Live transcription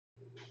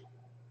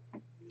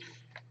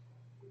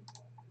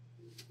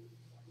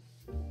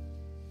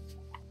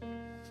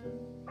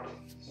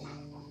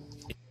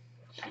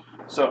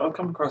So I've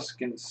come across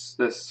against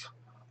this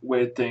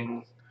weird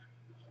thing,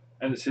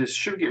 and it says,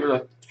 should we get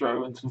rid of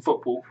throw-ins in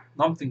football?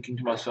 And I'm thinking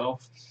to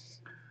myself,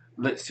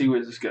 let's see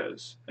where this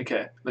goes.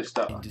 Okay, let's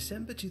start. In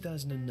December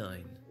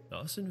 2009,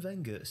 Arsen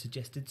Venger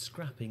suggested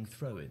scrapping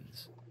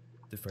throw-ins.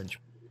 The French...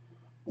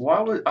 Why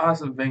would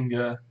Arsen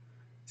Venger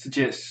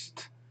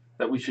suggest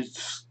that we should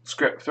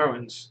scrap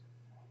throw-ins?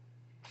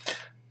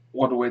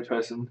 What a weird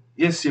person.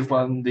 Yes, you've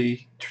won the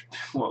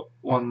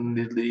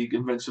league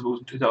Invincibles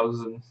in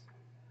 2000,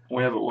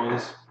 whatever it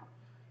was.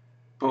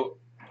 But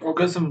what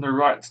gives them the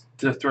right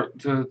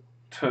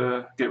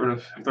to get rid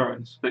of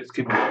throw-ins? Let's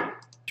keep it going.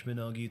 Frenchmen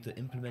argued that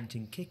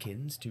implementing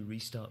kick-ins to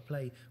restart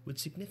play would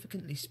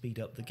significantly speed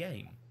up the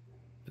game.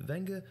 But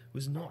Wenger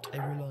was not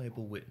a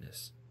reliable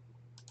witness.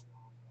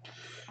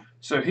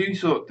 So he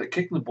thought that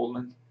kicking the ball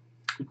in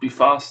would be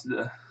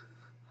faster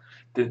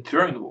than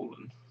throwing the ball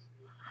in.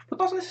 But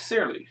not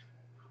necessarily.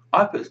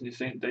 I personally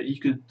think that you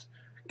could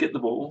get the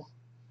ball,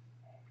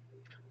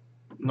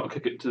 not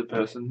kick it to the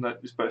person that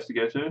you're supposed to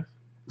go to, and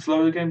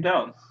slow the game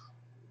down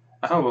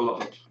a hell of a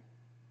lot.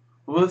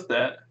 With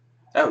that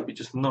would be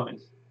just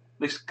annoying.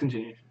 Let's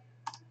continue.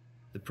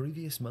 The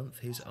previous month,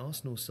 his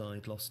Arsenal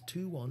side lost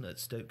 2-1 at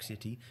Stoke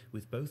City,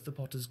 with both the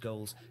Potters'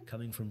 goals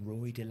coming from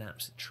Rory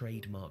Delap's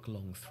trademark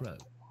long throw.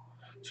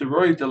 So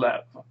Rory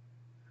Delap,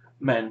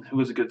 man, who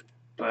was a good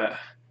player,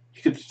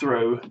 he could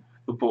throw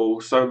the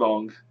ball so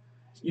long.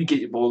 You get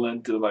your ball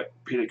into like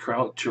Peter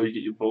Crouch, or you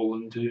get your ball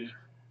into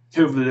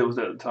whoever it was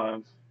at the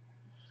time.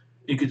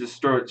 You could just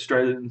throw it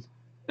straight in,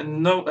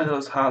 and it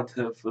was hard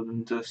for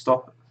them to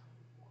stop it.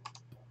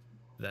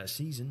 That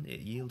season, it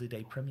yielded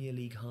a Premier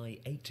League high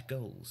 8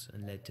 goals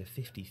and led to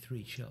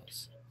 53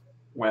 shots.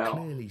 Wow.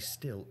 Clearly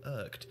still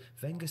irked,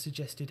 Wenger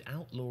suggested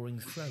outlawing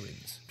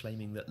throw-ins,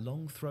 claiming that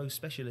long throw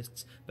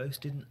specialists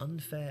boasted an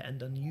unfair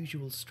and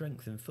unusual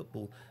strength in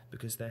football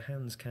because their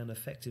hands can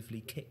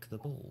effectively kick the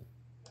ball.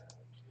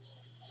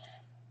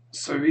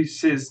 So he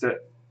says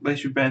that they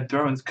should ban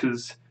throw-ins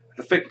because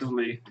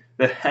effectively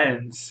their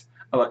hands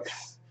are like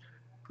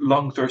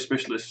long throw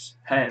specialists'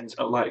 hands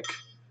are like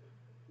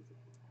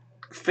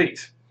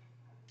feet.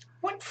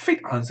 Like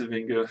feet, Arsen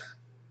Venger.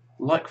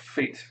 Like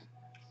feet.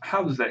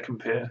 How does that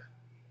compare?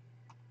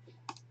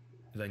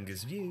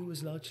 Wenger's view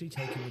was largely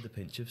taken with a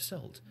pinch of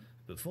salt,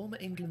 but former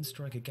England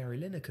striker Gary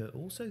Lineker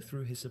also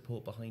threw his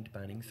support behind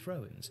banning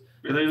throw-ins.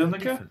 Really, for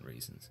Lineker? different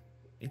reasons.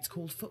 It's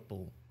called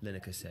football,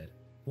 Lineker said.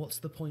 What's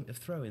the point of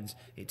throw-ins?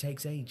 It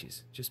takes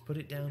ages. Just put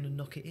it down and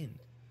knock it in.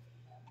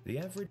 The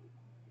average...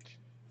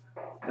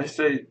 They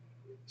say,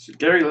 so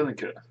Gary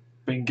Lineker,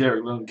 being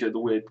Gary Lineker, the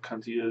weird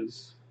cunt he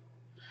is,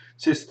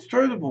 says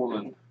throw the ball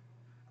in.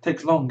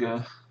 Takes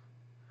longer.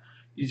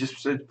 You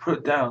just said put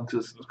it down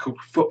because it's called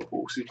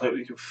football, so you play it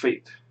with your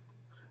feet.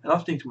 And I'm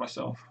thinking to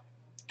myself,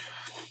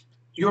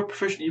 you're a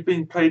professional. You've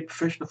been played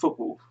professional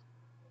football.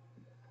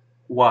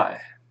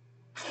 Why?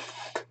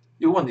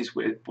 You're one of these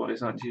weird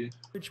boys, aren't you? The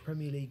average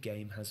Premier League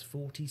game has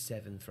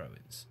 47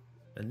 throw-ins.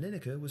 And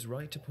Lineker was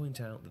right to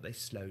point out that they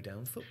slow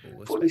down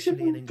football,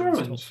 especially in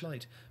England's top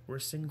flight, where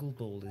a single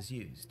ball is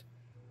used.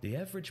 The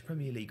average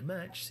Premier League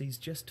match sees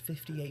just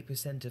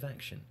 58% of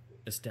action.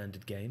 A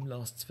standard game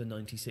lasts for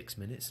 96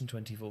 minutes and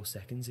 24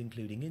 seconds,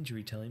 including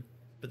injury time,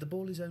 but the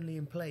ball is only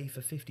in play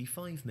for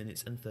 55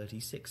 minutes and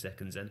 36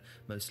 seconds, and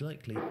most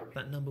likely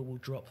that number will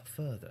drop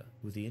further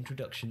with the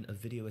introduction of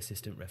video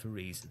assistant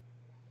referees.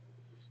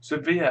 So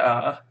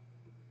VAR.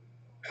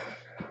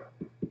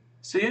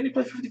 So you only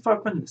play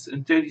 55 minutes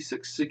and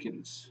 36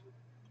 seconds,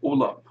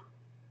 all up,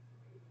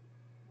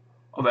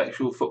 of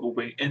actual football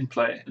being in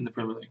play in the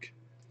Premier League.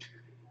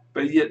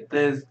 But yet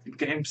there's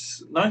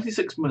games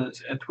 96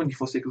 minutes and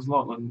 24 seconds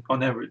long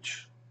on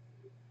average.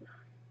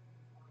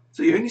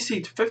 So you only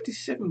see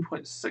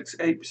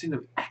 57.68%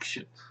 of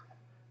action.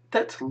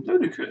 That's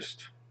ludicrous.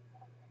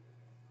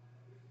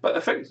 But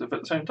effective at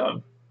the same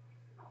time.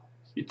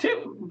 You're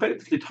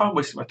effectively time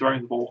wasting by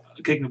throwing the ball,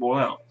 kicking the ball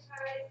out.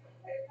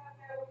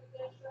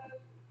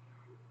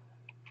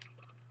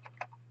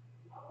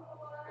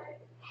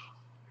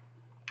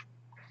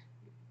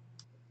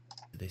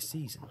 This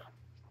season.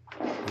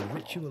 The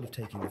ritual of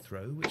taking a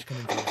throw, which can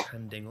involve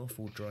handing off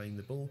or drying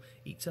the ball,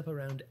 eats up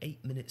around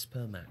 8 minutes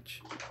per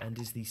match, and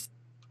is the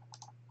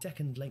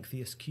second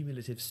lengthiest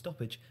cumulative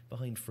stoppage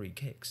behind free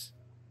kicks.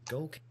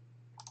 Goal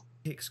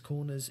kicks,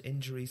 corners,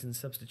 injuries and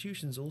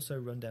substitutions also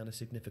run down a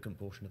significant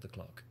portion of the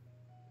clock.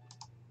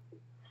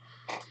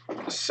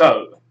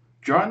 So,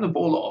 drying the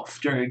ball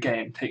off during a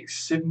game takes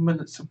 7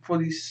 minutes and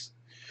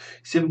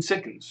 47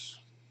 seconds.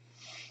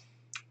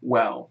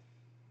 Wow.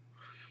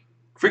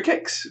 Free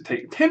kicks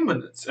take 10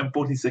 minutes and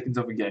 40 seconds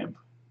of a game.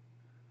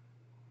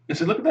 And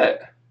so look at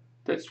that.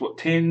 That's what,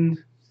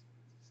 10,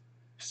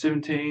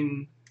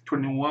 17,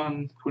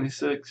 21,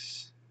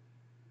 26,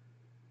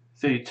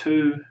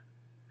 32.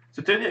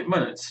 So 38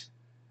 minutes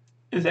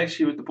is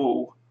actually with the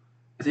ball.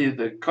 It's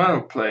either the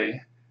kind of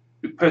play,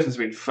 the person's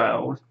been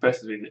fouled, the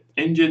person's been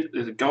injured,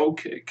 there's a goal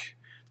kick,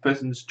 the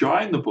person's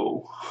drying the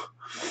ball,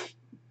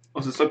 or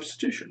it's a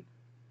substitution.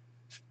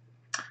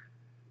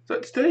 So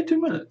it's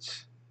 32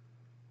 minutes.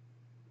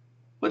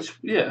 Which,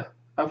 yeah,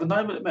 out of a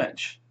 9-minute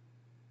match,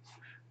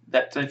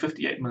 that's only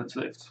 58 minutes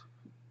left,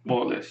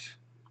 more or less.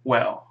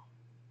 Wow.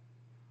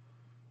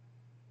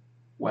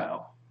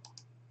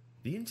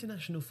 The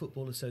International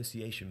Football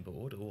Association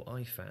Board, or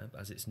IFAB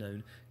as it's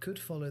known, could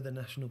follow the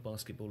National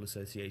Basketball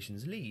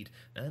Association's lead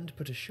and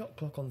put a shot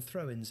clock on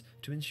throw-ins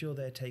to ensure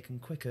they're taken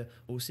quicker,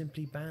 or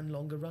simply ban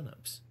longer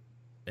run-ups.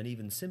 An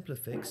even simpler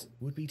fix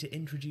would be to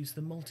introduce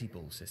the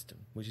multi-ball system,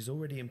 which is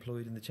already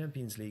employed in the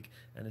Champions League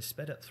and has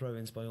sped up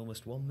throw-ins by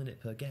almost 1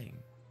 minute per game.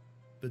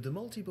 But the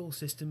multi-ball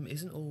system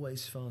isn't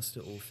always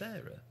faster or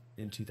fairer.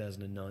 In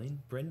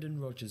 2009, Brendan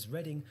Rodgers'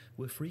 Reading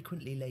were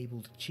frequently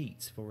labelled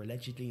cheats for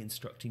allegedly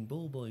instructing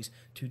ball boys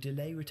to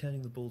delay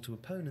returning the ball to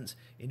opponents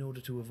in order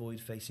to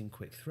avoid facing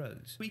quick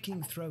throws.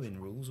 Tweaking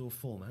throw-in rules or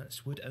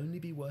formats would only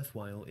be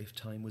worthwhile if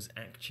time was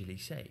actually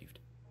saved.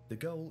 The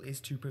goal is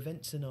to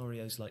prevent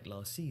scenarios like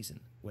last season,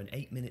 when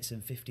 8 minutes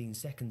and 15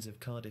 seconds of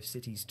Cardiff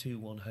City's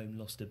 2-1 home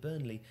loss to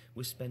Burnley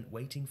was spent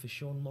waiting for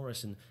Sean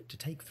Morrison to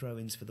take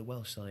throw-ins for the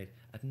Welsh side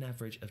at an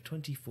average of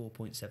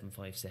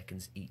 24.75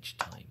 seconds each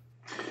time.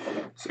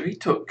 So he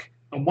took,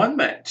 in one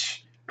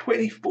match,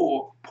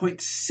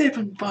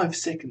 24.75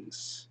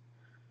 seconds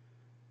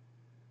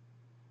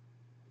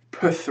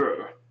per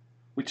throw,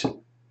 which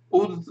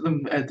all of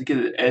them add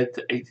together add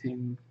to 8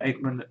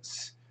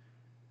 minutes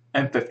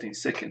and 15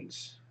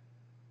 seconds.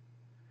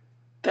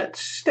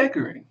 That's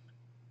staggering.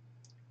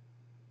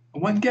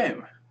 In one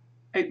game,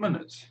 8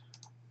 minutes.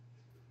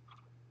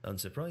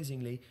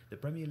 Unsurprisingly, the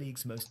Premier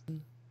League's most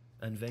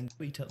and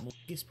Wenger eat up more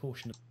biggest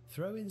portion of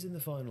throw-ins in the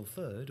final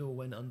third or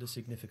when under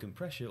significant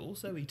pressure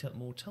also eat up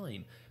more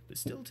time, but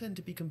still tend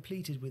to be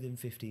completed within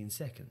 15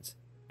 seconds.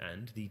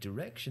 And the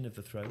direction of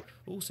the throw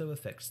also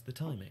affects the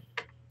timing.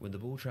 When the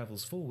ball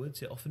travels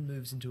forwards, it often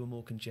moves into a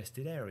more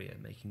congested area,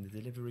 making the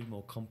delivery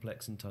more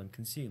complex and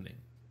time-consuming.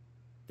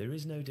 There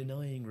is no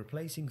denying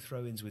replacing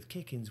throw-ins with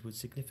kick-ins would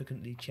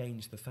significantly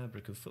change the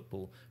fabric of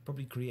football,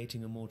 probably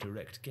creating a more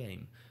direct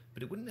game,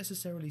 but it wouldn't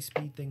necessarily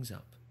speed things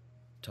up.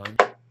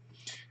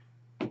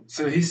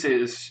 So he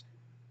says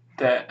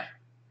that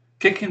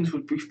kick-ins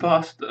would be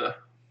faster,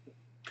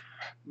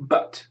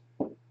 but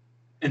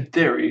in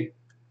theory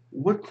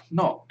would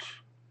not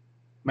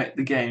make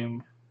the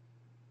game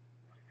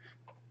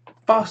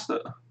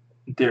faster,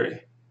 in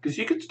theory, because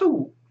you could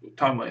still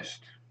time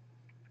waste.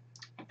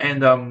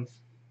 And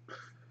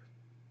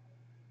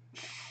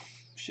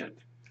shit.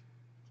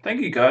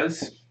 Thank you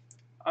guys.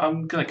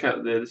 I'm gonna cut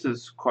it there. This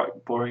is quite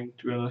boring,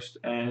 to be honest,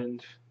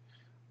 and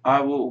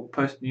I will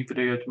post a new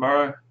video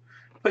tomorrow.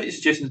 Put your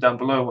suggestions down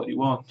below what you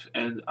want,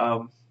 and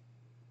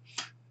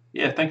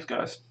yeah, thanks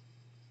guys.